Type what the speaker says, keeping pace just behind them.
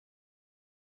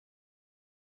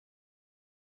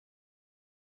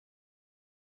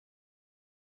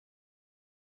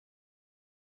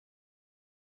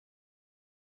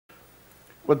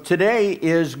Well, today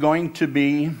is going to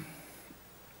be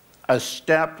a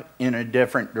step in a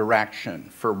different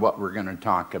direction for what we're going to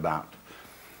talk about.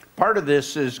 Part of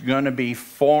this is going to be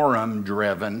forum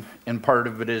driven, and part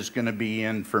of it is going to be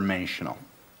informational.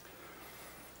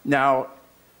 Now,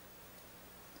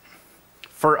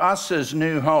 for us as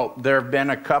New Hope, there have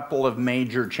been a couple of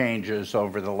major changes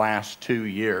over the last 2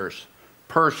 years,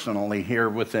 personally here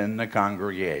within the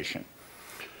congregation.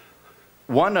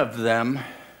 One of them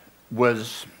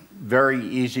was very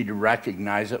easy to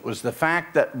recognize. It was the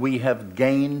fact that we have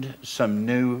gained some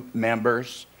new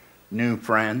members, new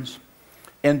friends.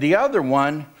 And the other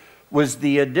one was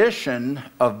the addition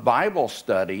of Bible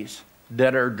studies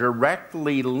that are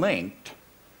directly linked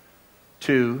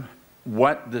to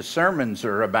what the sermons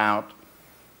are about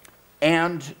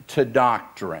and to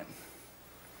doctrine.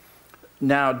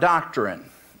 Now, doctrine,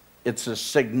 it's a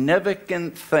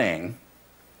significant thing.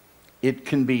 It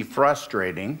can be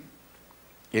frustrating.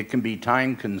 It can be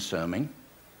time-consuming.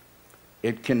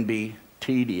 It can be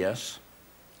tedious.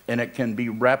 And it can be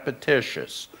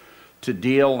repetitious to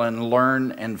deal and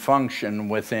learn and function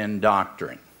within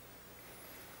doctrine.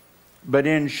 But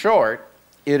in short,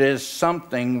 it is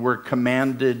something we're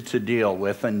commanded to deal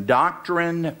with. And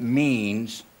doctrine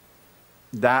means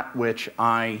that which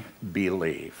I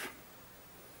believe.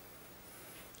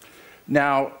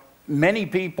 Now, many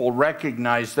people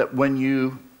recognize that when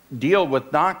you deal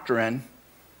with doctrine,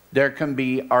 there can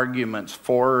be arguments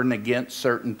for and against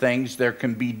certain things. There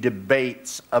can be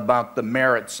debates about the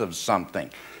merits of something.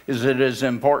 Is it as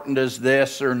important as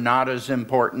this or not as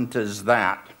important as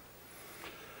that?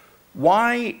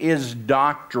 Why is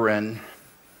doctrine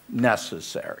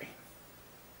necessary?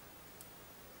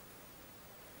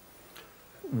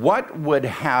 What would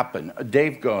happen?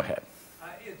 Dave, go ahead.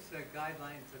 It's a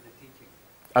guideline for the teaching.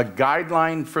 A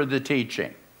guideline for the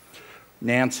teaching.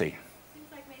 Nancy.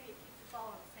 Seems like maybe it keeps us all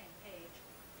on the same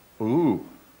page. Ooh.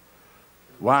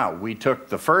 Wow, we took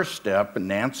the first step and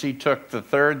Nancy took the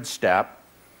third step.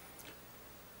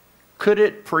 Could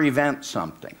it prevent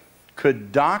something?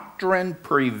 Could doctrine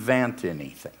prevent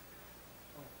anything?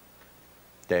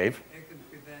 Dave? It can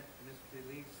prevent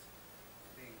misbeliefs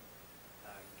being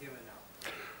given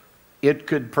out. It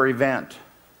could prevent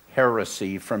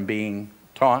heresy from being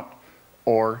taught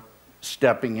or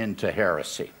stepping into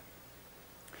heresy.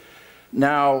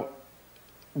 Now,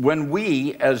 when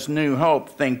we as New Hope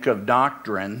think of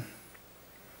doctrine,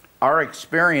 our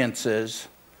experiences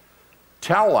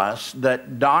tell us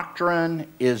that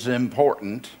doctrine is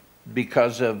important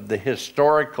because of the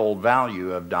historical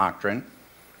value of doctrine,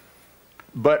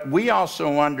 but we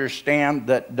also understand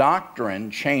that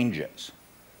doctrine changes.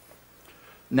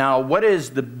 Now, what is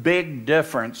the big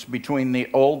difference between the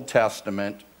Old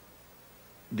Testament,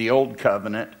 the Old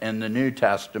Covenant, and the New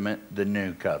Testament, the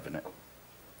New Covenant?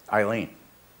 Eileen.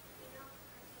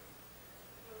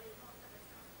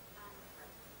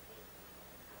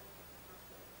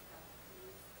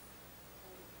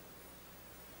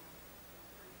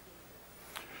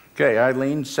 Okay,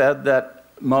 Eileen said that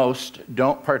most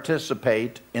don't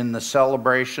participate in the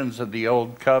celebrations of the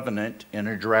Old Covenant in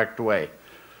a direct way.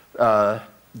 The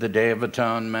Day of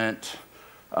Atonement,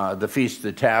 the Feast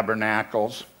of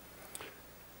Tabernacles.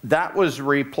 That was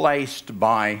replaced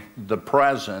by the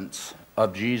presence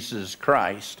of Jesus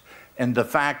Christ and the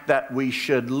fact that we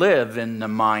should live in the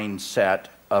mindset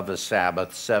of a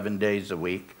Sabbath 7 days a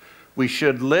week. We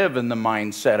should live in the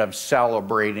mindset of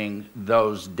celebrating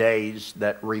those days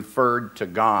that referred to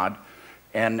God.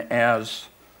 And as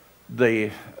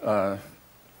the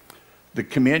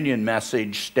communion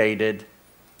message stated,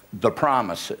 the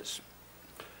promises.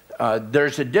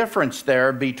 There's a difference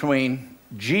there between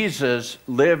Jesus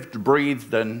lived,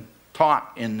 breathed, and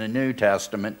taught in the New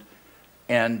Testament,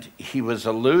 and he was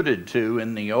alluded to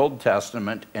in the Old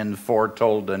Testament and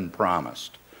foretold and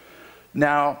promised.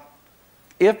 Now,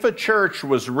 if a church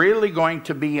was really going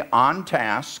to be on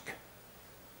task,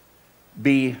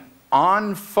 be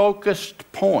on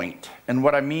focused point, and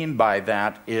what I mean by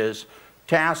that is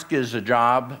task is a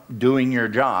job, doing your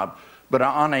job, but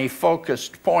on a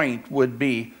focused point would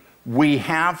be we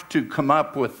have to come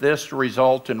up with this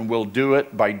result and we'll do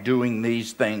it by doing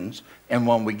these things, and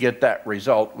when we get that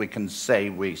result we can say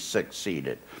we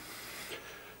succeeded.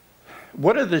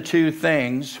 What are the two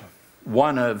things,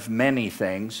 one of many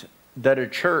things, that a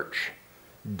church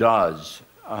does?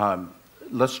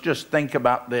 Let's just think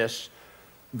about this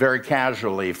very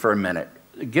casually for a minute.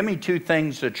 Give me two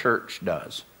things a church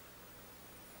does.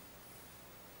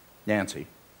 Nancy.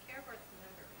 Care for its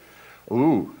members.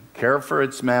 Ooh, care for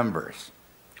its members.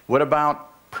 What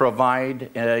about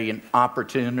provide an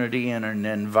opportunity and an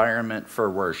environment for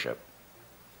worship?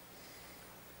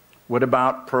 What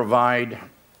about provide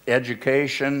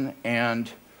education and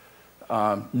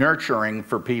nurturing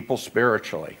for people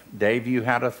spiritually? Dave, you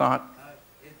had a thought?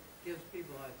 It gives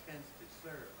people a chance to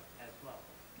serve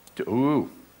as well.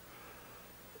 Ooh.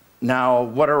 Now,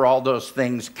 what are all those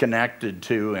things connected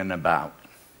to and about?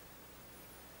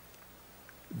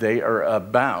 They are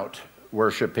about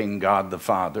worshiping God the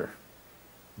Father,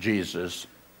 Jesus,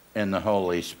 and the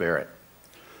Holy Spirit.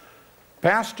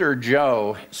 Pastor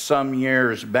Joe, some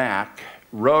years back,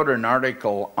 wrote an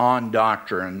article on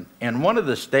doctrine, and one of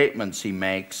the statements he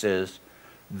makes is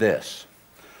this: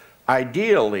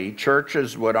 ideally,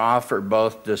 churches would offer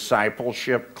both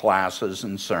discipleship classes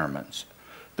and sermons.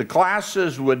 The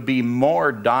classes would be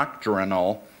more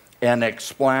doctrinal and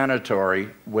explanatory,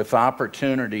 with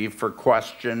opportunity for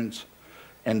questions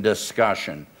and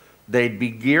discussion. They'd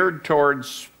be geared towards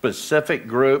specific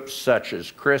groups such as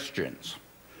Christians,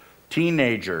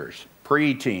 teenagers,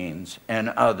 preteens, and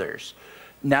others.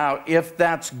 Now, if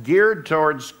that's geared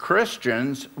towards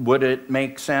Christians, would it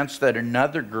make sense that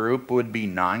another group would be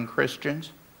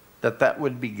non-Christians, that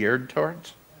would be geared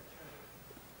towards?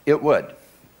 It would.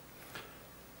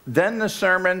 Then the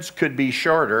sermons could be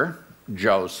shorter,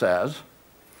 Joe says,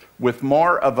 with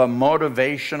more of a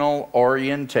motivational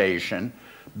orientation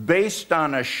based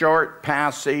on a short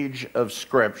passage of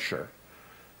Scripture.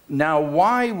 Now,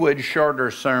 why would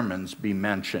shorter sermons be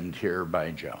mentioned here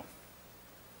by Joe?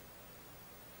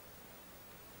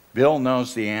 Bill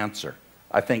knows the answer.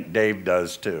 I think Dave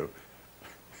does too.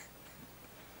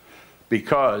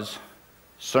 Because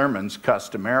sermons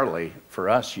customarily, for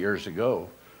us years ago,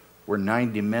 were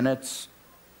 90 minutes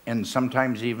and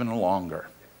sometimes even longer.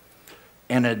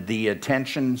 And the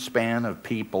attention span of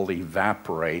people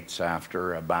evaporates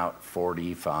after about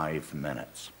 45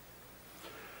 minutes.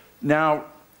 Now,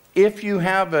 if you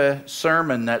have a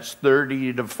sermon that's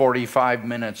 30 to 45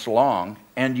 minutes long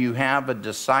and you have a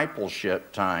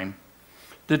discipleship time,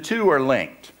 the two are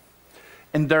linked.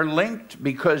 And they're linked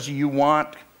because you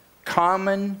want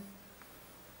common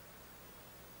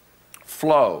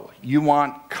flow. You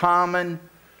want common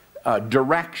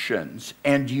directions,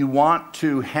 and you want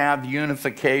to have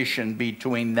unification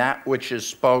between that which is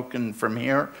spoken from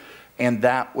here and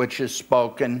that which is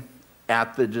spoken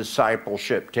at the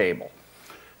discipleship table.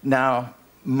 Now,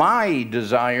 my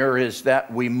desire is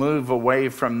that we move away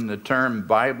from the term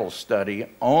Bible study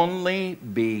only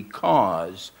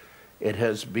because it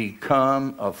has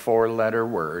become a four-letter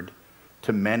word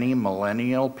to many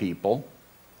millennial people,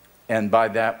 and by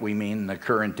that we mean the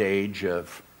current age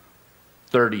of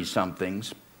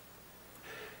 30-somethings.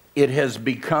 It has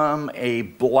become a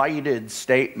blighted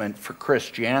statement for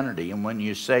Christianity, and when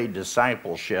you say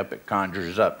discipleship, it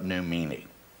conjures up new meaning.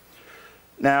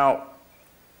 Now,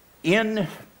 in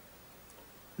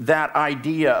that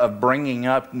idea of bringing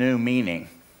up new meaning,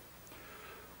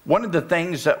 one of the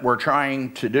things that we're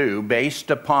trying to do, based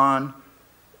upon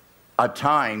a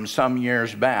time some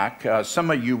years back, some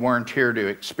of you weren't here to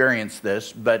experience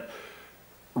this, but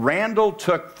Randall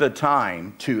took the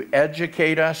time to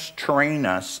educate us, train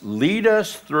us, lead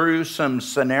us through some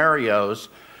scenarios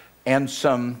and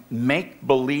some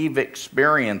make-believe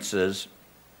experiences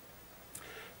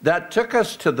that took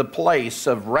us to the place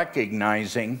of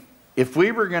recognizing if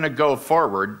we were going to go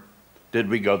forward, did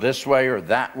we go this way or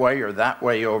that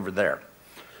way over there?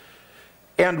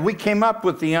 And we came up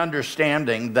with the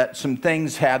understanding that some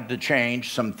things had to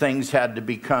change, some things had to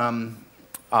become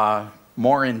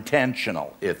more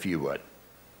intentional, if you would.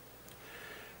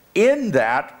 In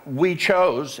that, we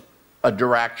chose a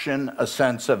direction, a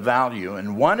sense of value.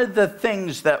 And one of the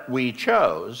things that we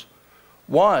chose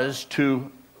was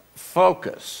to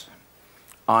focus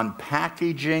on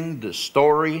packaging the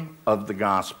story of the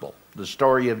gospel, the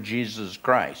story of Jesus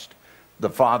Christ, the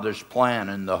Father's plan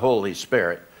and the Holy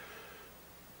Spirit,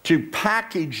 to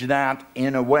package that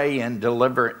in a way and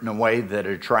deliver it in a way that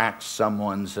attracts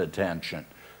someone's attention.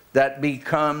 That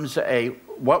becomes a,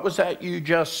 what was that you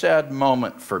just said,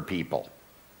 moment for people.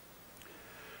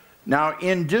 Now,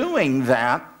 in doing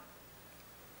that,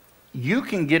 you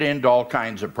can get into all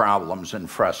kinds of problems and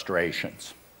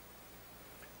frustrations.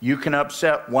 You can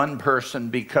upset one person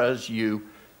because you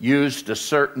used a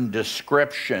certain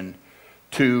description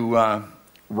to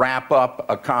wrap up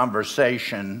a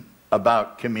conversation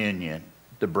about communion,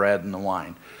 the bread and the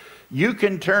wine. You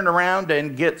can turn around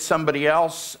and get somebody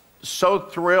else so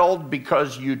thrilled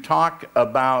because you talk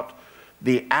about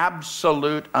the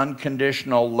absolute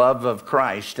unconditional love of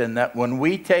Christ, and that when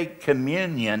we take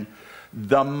communion,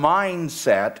 the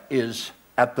mindset is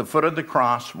at the foot of the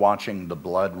cross watching the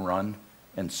blood run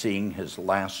and seeing his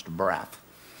last breath.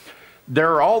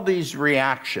 There are all these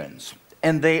reactions,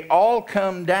 and they all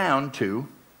come down to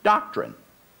doctrine.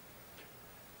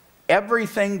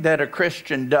 Everything that a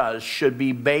Christian does should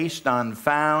be based on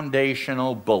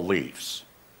foundational beliefs.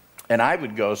 And I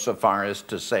would go so far as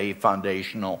to say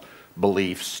foundational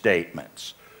belief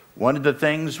statements. One of the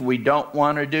things we don't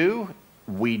want to do,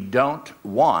 we don't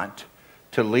want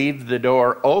to leave the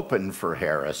door open for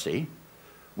heresy.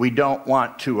 We don't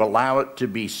want to allow it to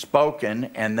be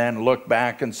spoken and then look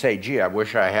back and say, gee, I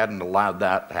wish I hadn't allowed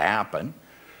that to happen.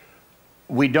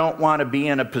 We don't want to be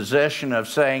in a position of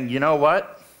saying, you know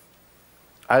what?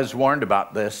 I was warned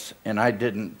about this and I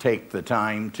didn't take the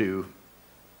time to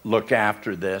look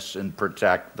after this and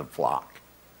protect the flock.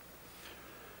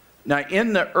 Now,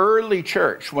 in the early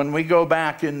church, when we go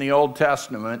back in the Old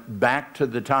Testament, back to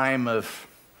the time of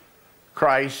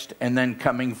Christ and then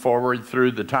coming forward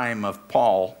through the time of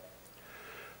Paul,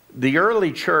 the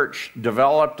early church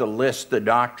developed a list of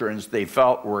doctrines they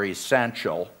felt were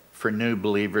essential for new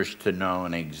believers to know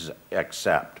and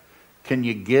accept. Can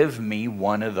you give me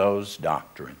one of those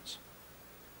doctrines?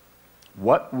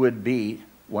 What would be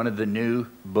one of the new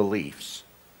beliefs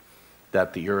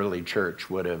that the early church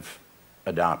would have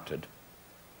adopted?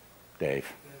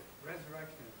 Dave? The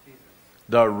resurrection of Jesus.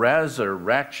 The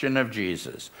resurrection of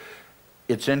Jesus.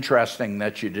 It's interesting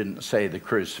that you didn't say the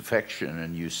crucifixion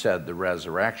and you said the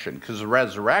resurrection, because the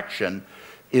resurrection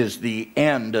is the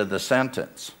end of the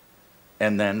sentence.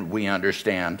 And then we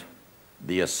understand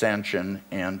the ascension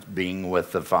and being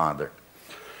with the Father.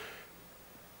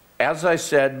 As I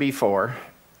said before,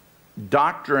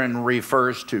 doctrine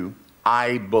refers to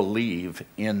I believe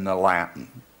in the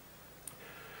Latin.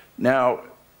 Now,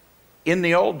 in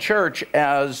the old church,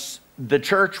 as the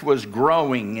church was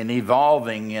growing and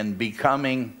evolving and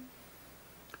becoming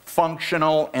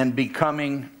functional and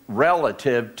becoming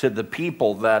relative to the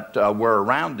people that were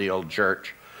around the old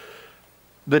church,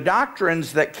 the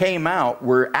doctrines that came out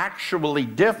were actually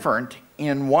different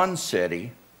in one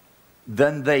city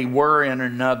than they were in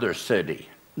another city.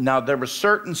 Now, there were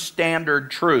certain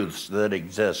standard truths that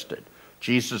existed.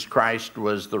 Jesus Christ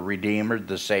was the Redeemer,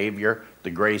 the Savior,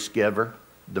 the grace giver,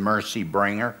 the mercy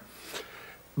bringer.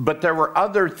 But there were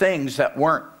other things that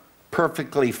weren't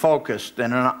perfectly focused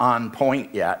and on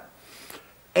point yet.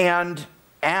 And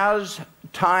as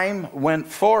time went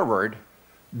forward,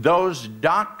 those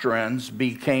doctrines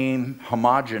became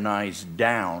homogenized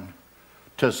down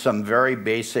to some very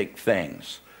basic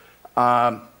things.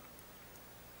 Can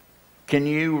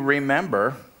you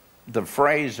remember the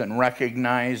phrase and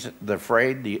recognize the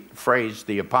phrase,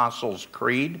 the Apostles'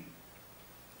 Creed?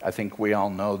 I think we all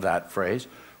know that phrase.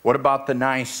 What about the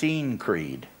Nicene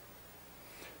Creed?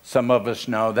 Some of us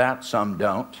know that, some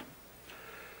don't.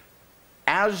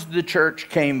 As the church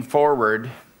came forward,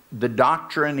 the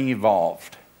doctrine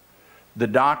evolved. The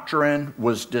doctrine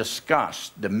was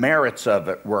discussed. The merits of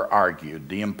it were argued.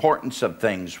 The importance of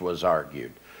things was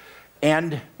argued.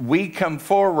 And we come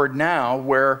forward now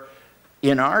where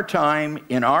in our time,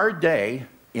 in our day,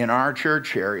 in our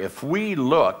church here, if we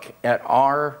look at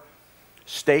our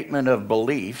statement of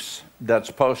beliefs that's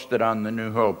posted on the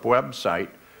New Hope website,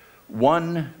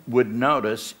 one would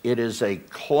notice it is a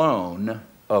clone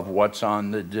of what's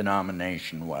on the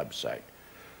denomination website.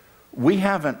 We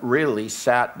haven't really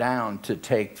sat down to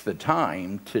take the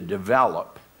time to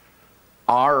develop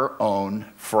our own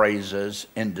phrases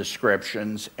and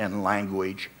descriptions and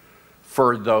language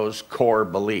for those core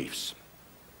beliefs.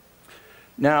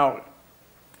 Now,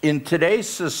 in today's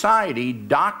society,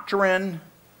 doctrine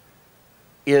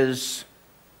is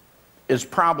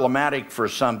problematic for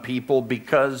some people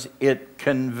because it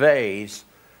conveys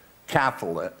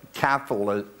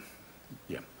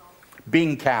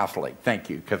being Catholic, thank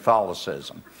you,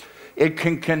 Catholicism. It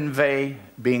can convey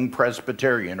being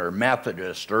Presbyterian or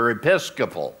Methodist or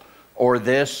Episcopal or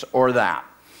this or that.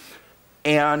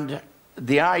 And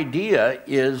the idea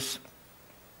is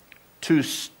to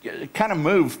kind of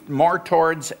move more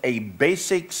towards a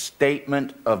basic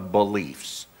statement of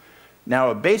beliefs.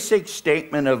 Now, a basic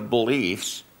statement of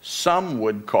beliefs, some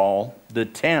would call the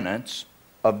tenets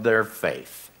of their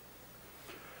faith.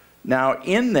 Now,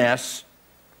 in this,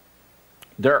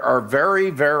 there are very,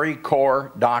 very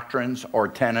core doctrines or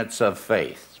tenets of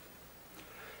faith.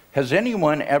 Has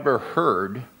anyone ever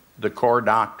heard the core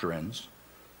doctrines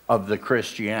of the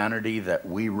Christianity that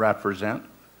we represent?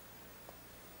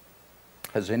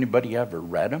 Has anybody ever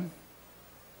read them?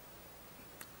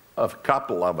 A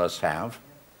couple of us have.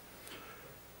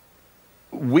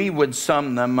 We would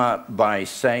sum them up by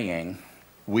saying,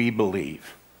 we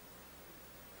believe.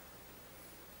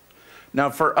 Now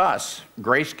for us,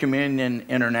 Grace Communion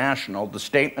International, the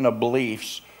statement of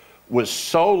beliefs was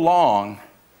so long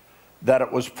that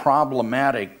it was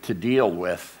problematic to deal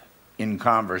with in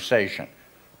conversation.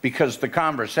 because the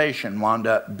conversation wound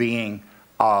up being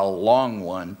a long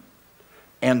one.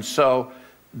 And so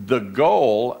the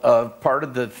goal of part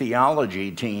of the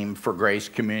theology team for Grace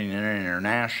Communion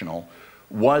International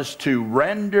was to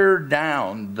render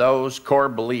down those core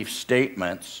belief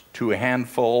statements to a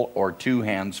handful or two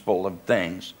handsful of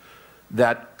things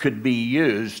that could be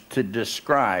used to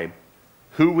describe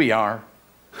who we are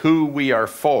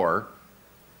for,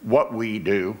 what we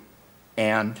do,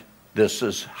 and this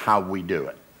is how we do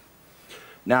it.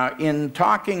 Now, in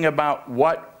talking about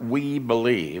what we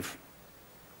believe,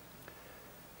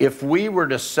 if we were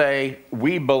to say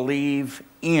we believe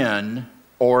in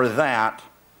or that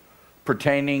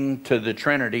pertaining to the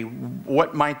Trinity,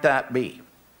 what might that be?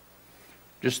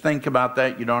 Just think about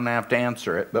that. You don't have to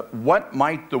answer it. But what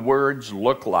might the words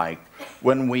look like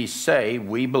when we say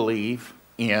we believe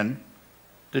in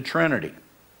the Trinity?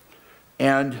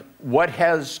 And what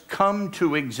has come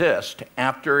to exist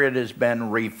after it has been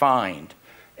refined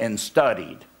and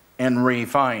studied and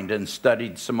refined and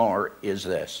studied some more is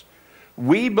this.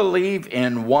 We believe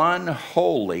in one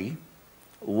holy,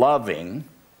 loving,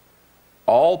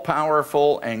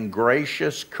 all-powerful and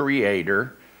gracious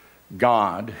Creator,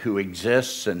 God, who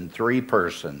exists in three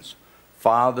persons,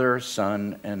 Father,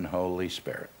 Son, and Holy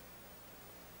Spirit.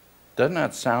 Doesn't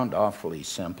that sound awfully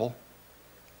simple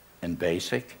and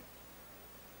basic?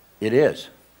 It is.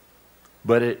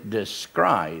 But it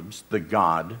describes the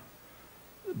God,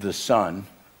 the Son,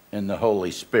 and the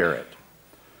Holy Spirit.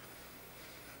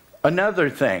 Another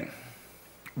thing,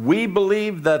 we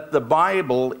believe that the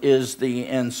Bible is the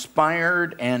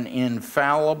inspired and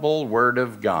infallible Word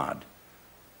of God.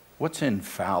 What's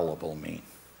infallible mean?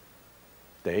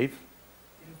 Dave?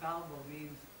 Infallible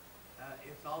means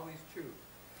it's always true.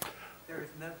 There is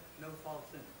no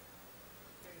faults in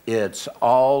it. It's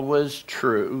always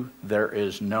true. There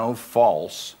is no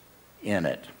false in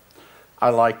it. I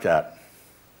like that.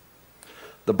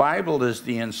 The Bible is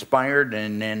the inspired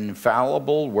and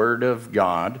infallible Word of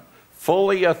God,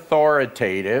 fully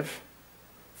authoritative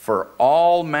for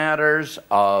all matters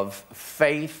of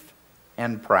faith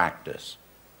and practice.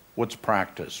 What's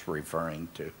practice referring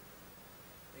to?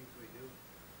 Things we do.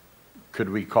 Could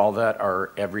we call that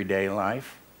our everyday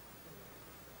life?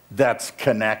 That's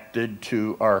connected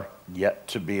to our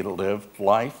yet-to-be-lived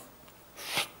life?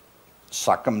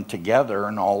 Suck them together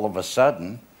and all of a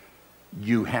sudden,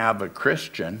 you have a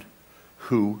Christian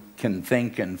who can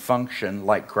think and function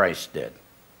like Christ did.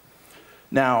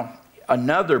 Now,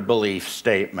 another belief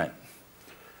statement.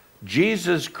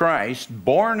 Jesus Christ,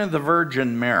 born of the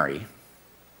Virgin Mary,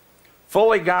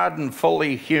 fully God and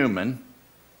fully human,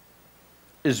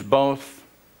 is both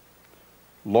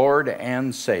Lord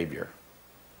and Savior.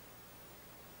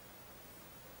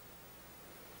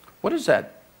 What is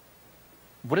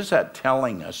that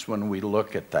telling us when we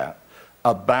look at that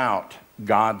about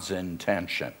God's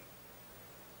intention?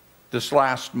 This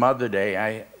last Mother's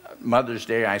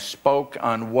Day, I spoke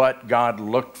on what God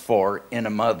looked for in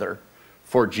a mother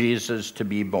for Jesus to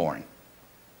be born.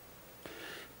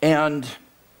 And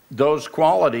those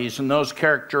qualities and those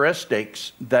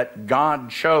characteristics that God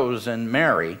chose in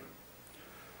Mary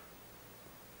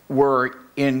were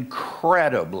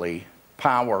incredibly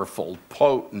powerful,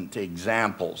 potent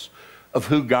examples of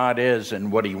who God is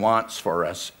and what He wants for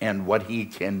us and what He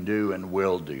can do and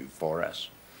will do for us.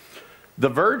 The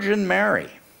Virgin Mary,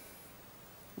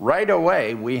 right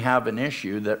away we have an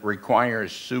issue that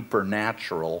requires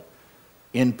supernatural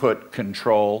input,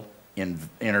 control,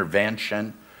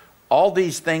 intervention. All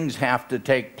these things have to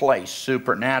take place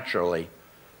supernaturally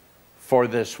for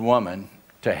this woman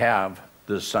to have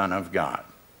the Son of God.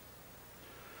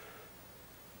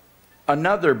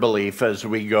 Another belief as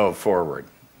we go forward,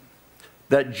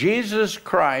 that Jesus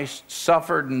Christ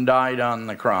suffered and died on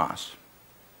the cross.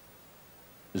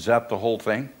 Is that the whole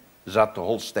thing? Is that the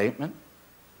whole statement?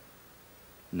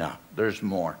 No, there's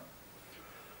more.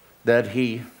 That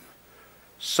He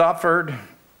suffered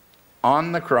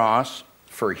on the cross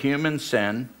for human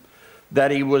sin,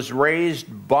 that He was raised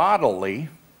bodily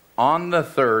on the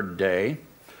third day,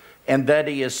 and that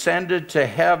He ascended to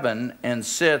heaven and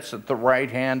sits at the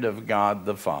right hand of God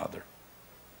the Father.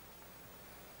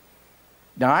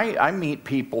 Now, I meet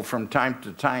people from time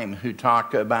to time who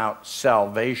talk about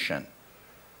salvation,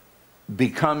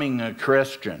 becoming a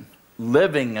Christian,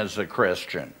 living as a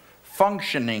Christian,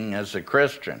 functioning as a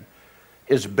Christian,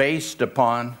 is based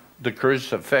upon the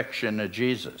crucifixion of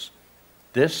Jesus.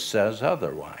 This says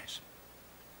otherwise.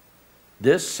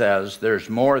 This says there's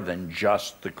more than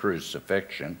just the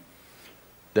crucifixion.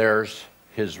 There's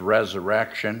His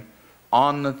resurrection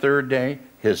on the third day,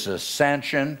 His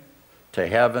ascension to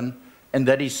heaven, and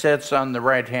that He sits on the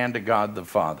right hand of God the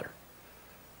Father.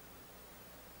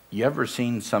 You ever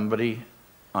seen somebody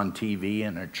on TV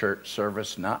in a church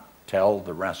service not tell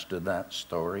the rest of that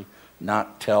story,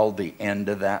 not tell the end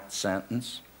of that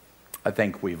sentence? I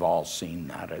think we've all seen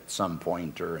that at some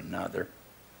point or another.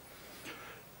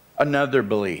 Another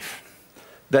belief,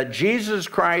 that Jesus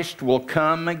Christ will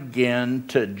come again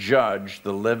to judge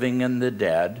the living and the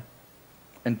dead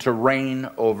and to reign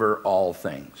over all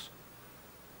things.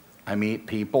 I meet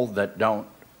people that don't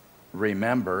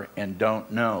remember and don't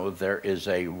know there is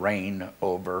a reign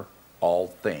over all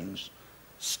things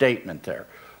statement there.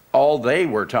 All they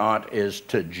were taught is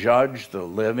to judge the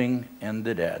living and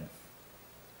the dead.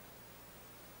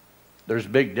 There's a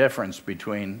big difference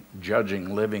between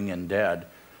judging living and dead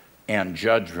and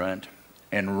judgment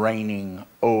and reigning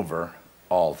over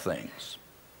all things.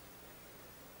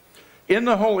 In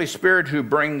the Holy Spirit, who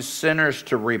brings sinners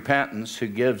to repentance, who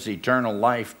gives eternal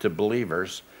life to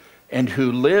believers, and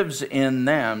who lives in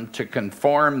them to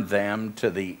conform them to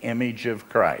the image of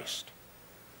Christ.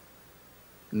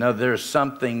 Now, there's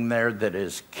something there that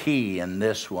is key in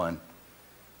this one.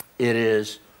 It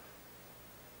is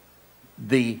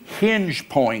the hinge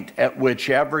point at which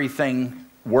everything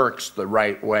works the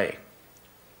right way.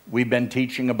 We've been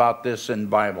teaching about this in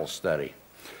Bible study.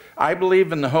 I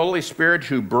believe in the Holy Spirit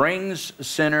who brings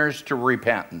sinners to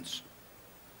repentance.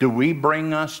 Do we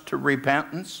bring us to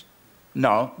repentance?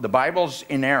 No, the Bible's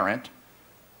inerrant.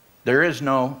 There is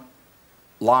no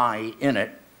lie in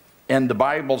it. And the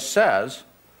Bible says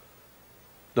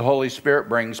the Holy Spirit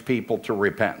brings people to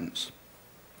repentance.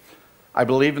 I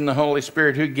believe in the Holy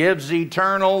Spirit who gives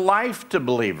eternal life to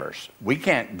believers. We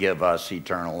can't give us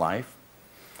eternal life.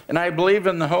 And I believe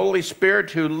in the Holy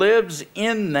Spirit who lives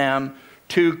in them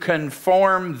to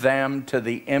conform them to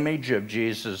the image of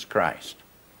Jesus Christ.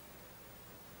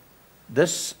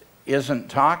 This isn't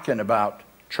talking about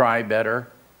try better,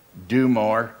 do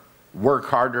more, work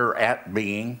harder at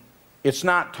being. It's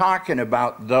not talking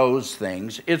about those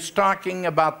things. It's talking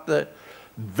about the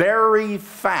very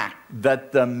fact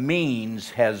that the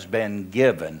means has been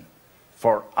given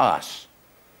for us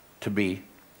to be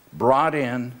brought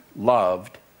in,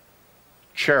 loved,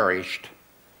 cherished,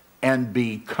 and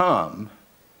become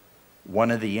one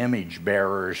of the image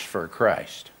bearers for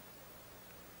Christ.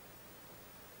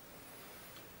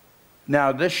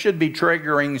 Now, this should be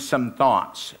triggering some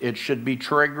thoughts. It should be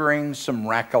triggering some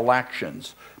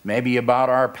recollections, maybe about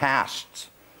our pasts,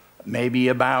 maybe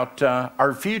about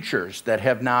our futures that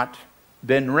have not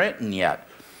been written yet.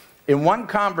 In one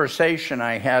conversation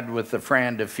I had with a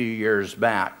friend a few years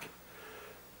back,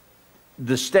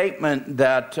 the statement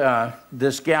that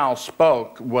this gal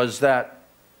spoke was that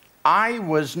I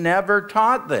was never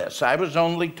taught this. I was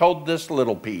only told this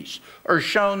little piece or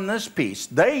shown this piece.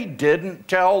 They didn't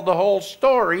tell the whole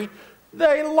story.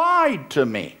 They lied to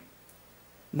me.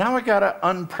 Now I got to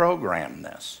unprogram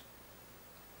this.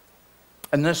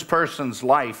 And this person's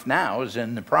life now is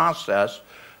in the process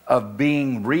of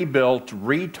being rebuilt,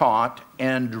 retaught,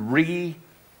 and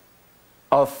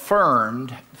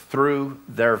reaffirmed through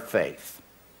their faith.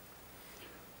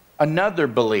 Another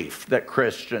belief that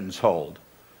Christians hold: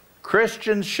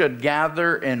 Christians should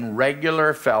gather in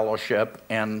regular fellowship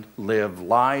and live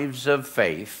lives of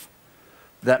faith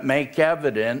that make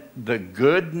evident the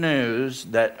good news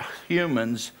that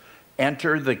humans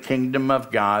enter the kingdom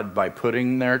of God by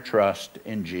putting their trust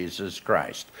in Jesus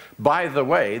Christ. By the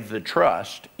way, the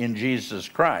trust in Jesus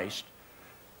Christ,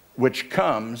 which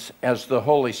comes as the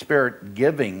Holy Spirit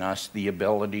giving us the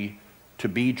ability to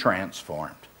be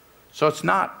transformed. So it's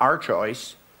not our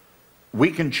choice.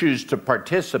 We can choose to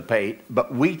participate,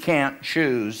 but we can't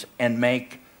choose and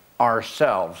make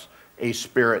ourselves a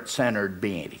spirit-centered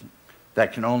being.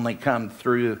 That can only come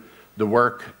through the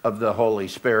work of the Holy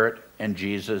Spirit and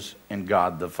Jesus and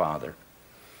God the Father.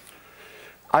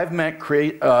 I've met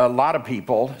a lot of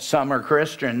people, some are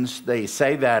Christians, they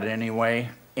say that anyway,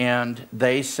 and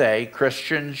they say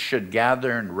Christians should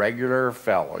gather in regular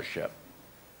fellowship.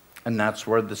 And that's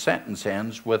where the sentence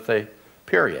ends, with a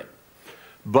period.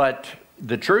 But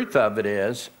the truth of it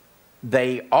is,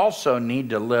 they also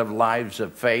need to live lives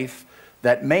of faith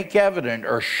that make evident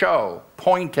or show,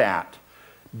 point at,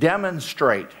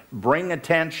 demonstrate, bring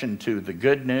attention to the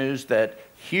good news that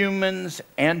humans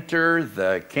enter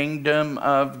the kingdom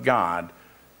of God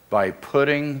by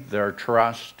putting their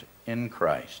trust in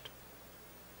Christ.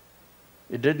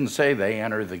 It didn't say they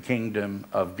enter the kingdom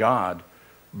of God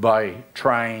by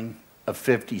trying a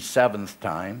 57th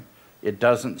time. It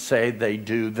doesn't say they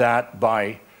do that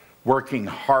by working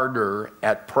harder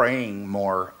at praying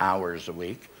more hours a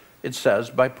week. It says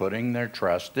by putting their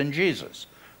trust in Jesus.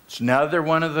 It's another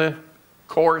one of the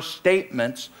core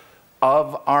statements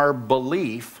of our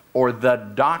belief or the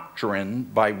doctrine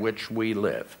by which we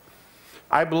live.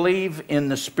 I believe in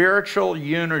the spiritual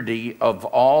unity of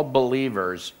all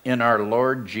believers in our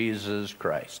Lord Jesus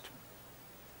Christ.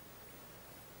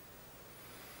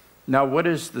 Now, what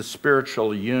is the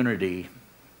spiritual unity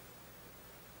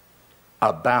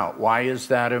about? Why is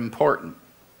that important?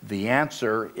 The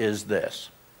answer is this.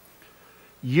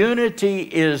 Unity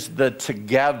is the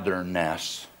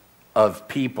togetherness of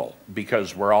people,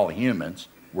 because we're all humans,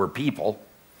 we're people.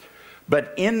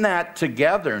 But in that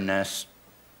togetherness,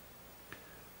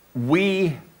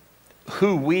 we,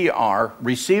 who we are,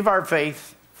 receive our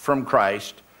faith from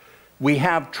Christ. We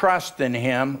have trust in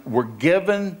Him. We're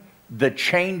given the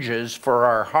changes for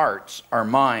our hearts, our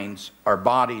minds, our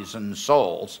bodies, and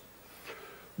souls.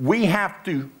 We have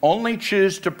to only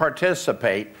choose to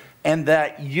participate, and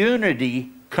that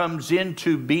unity comes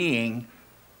into being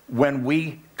when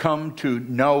we come to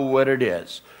know what it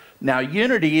is. Now,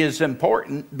 unity is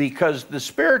important because the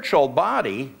spiritual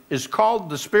body is called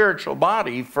the spiritual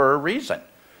body for a reason.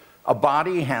 A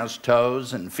body has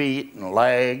toes and feet and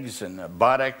legs and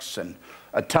buttocks and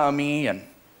a tummy and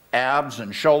abs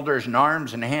and shoulders and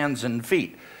arms and hands and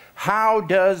feet. How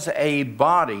does a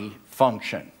body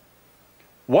function?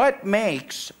 What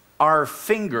makes our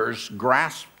fingers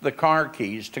grasp the car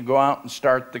keys to go out and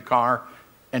start the car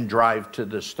and drive to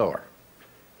the store?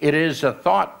 It is a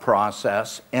thought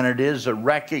process, and it is a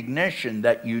recognition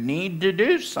that you need to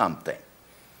do something.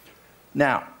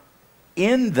 Now,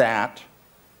 in that,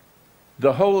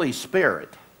 the Holy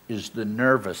Spirit is the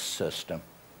nervous system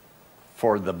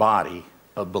for the body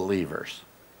of believers,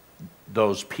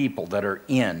 those people that are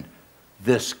in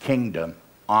this kingdom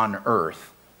on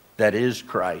earth that is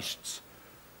Christ's.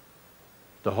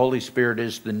 The Holy Spirit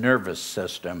is the nervous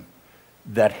system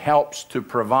that helps to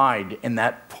provide, and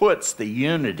that puts the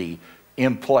unity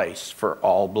in place for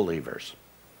all believers.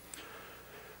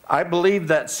 I believe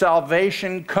that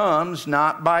salvation comes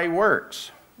not by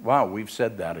works. Wow, we've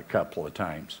said that a couple of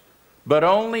times. But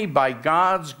only by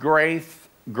God's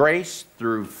grace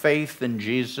through faith in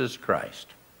Jesus Christ.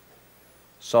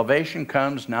 Salvation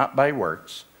comes not by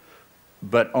works,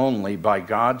 but only by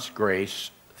God's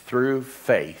grace through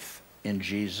faith in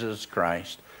Jesus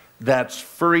Christ. That's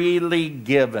freely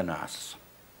given us.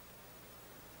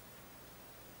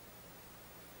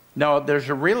 Now, there's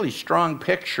a really strong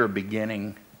picture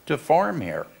beginning to form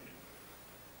here.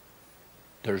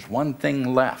 There's one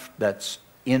thing left that's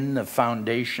in the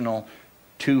foundational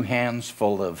 2 hands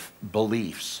full of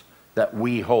beliefs that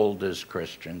we hold as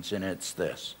Christians, and it's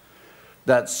this: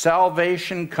 that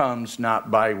salvation comes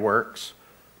not by works,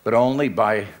 but only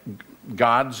by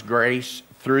God's grace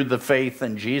through the faith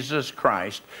in Jesus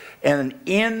Christ, and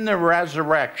in the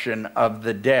resurrection of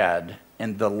the dead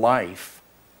and the life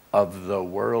of the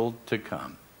world to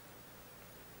come.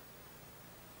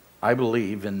 I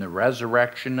believe in the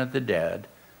resurrection of the dead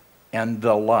and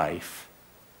the life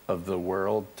of the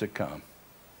world to come.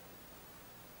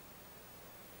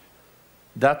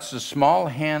 That's a small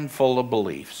handful of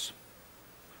beliefs,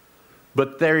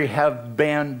 but they have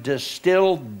been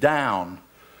distilled down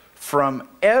from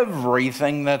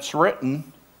everything that's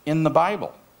written in the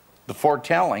Bible. The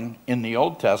foretelling in the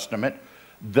Old Testament,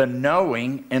 the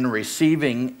knowing and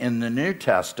receiving in the New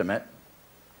Testament.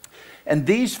 And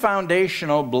these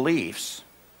foundational beliefs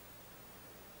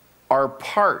are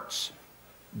parts,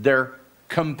 they're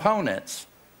components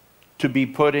to be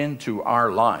put into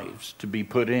our lives, to be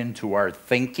put into our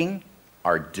thinking,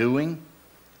 our doing,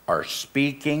 our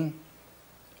speaking,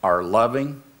 our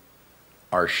loving,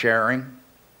 our sharing.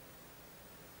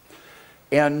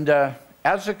 And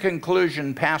as a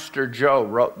conclusion, Pastor Joe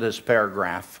wrote this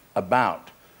paragraph about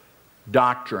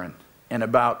doctrine and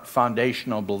about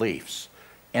foundational beliefs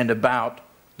and about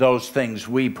those things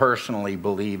we personally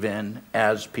believe in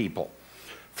as people.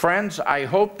 Friends, I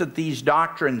hope that these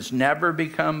doctrines never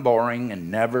become boring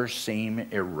and never seem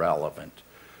irrelevant.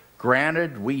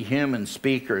 Granted, we human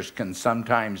speakers can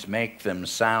sometimes make them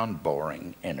sound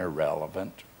boring and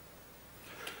irrelevant.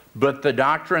 But the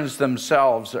doctrines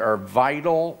themselves are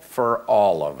vital for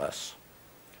all of us.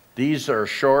 These are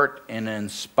short and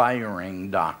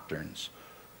inspiring doctrines.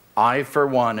 I, for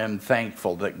one, am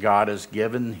thankful that God has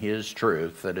given His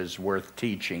truth that is worth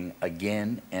teaching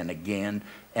again and again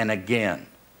and again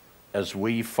as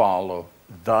we follow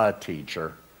the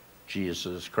teacher,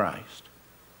 Jesus Christ.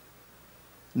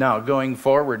 Now, going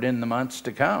forward in the months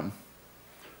to come,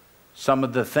 some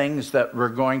of the things that we're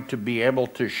going to be able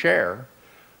to share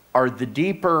are the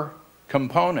deeper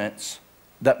components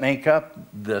that make up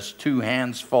this 2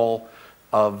 hands full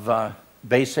of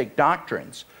basic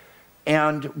doctrines.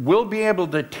 And we'll be able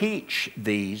to teach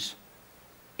these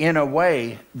in a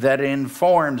way that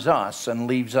informs us and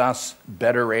leaves us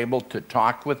better able to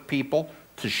talk with people,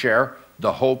 to share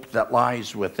the hope that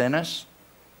lies within us,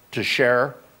 to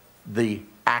share the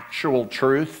actual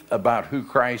truth about who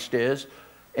Christ is,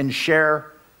 and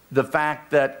share the fact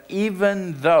that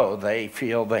even though they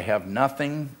feel they have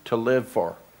nothing to live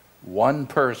for, one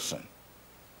person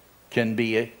can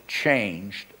be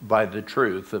changed by the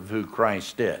truth of who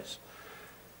Christ is.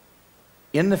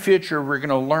 In the future, we're going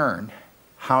to learn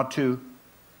how to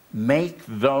make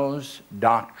those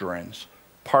doctrines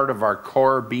part of our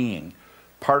core being,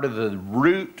 part of the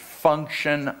root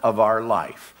function of our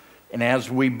life. And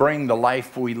as we bring the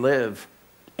life we live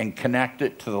and connect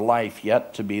it to the life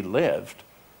yet to be lived,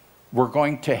 we're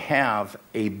going to have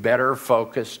a better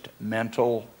focused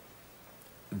mental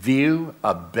view,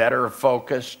 a better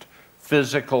focused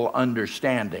physical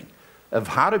understanding of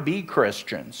how to be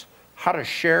Christians, how to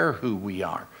share who we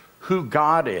are, who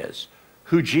God is,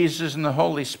 who Jesus and the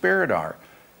Holy Spirit are.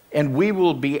 And we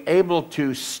will be able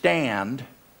to stand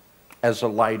as a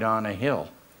light on a hill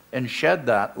and shed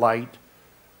that light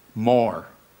more,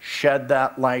 shed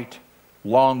that light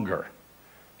longer,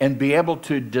 and be able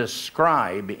to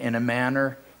describe in a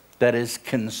manner that is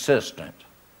consistent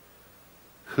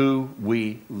who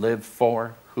we live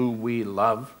for, who we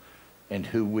love, and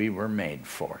who we were made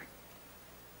for.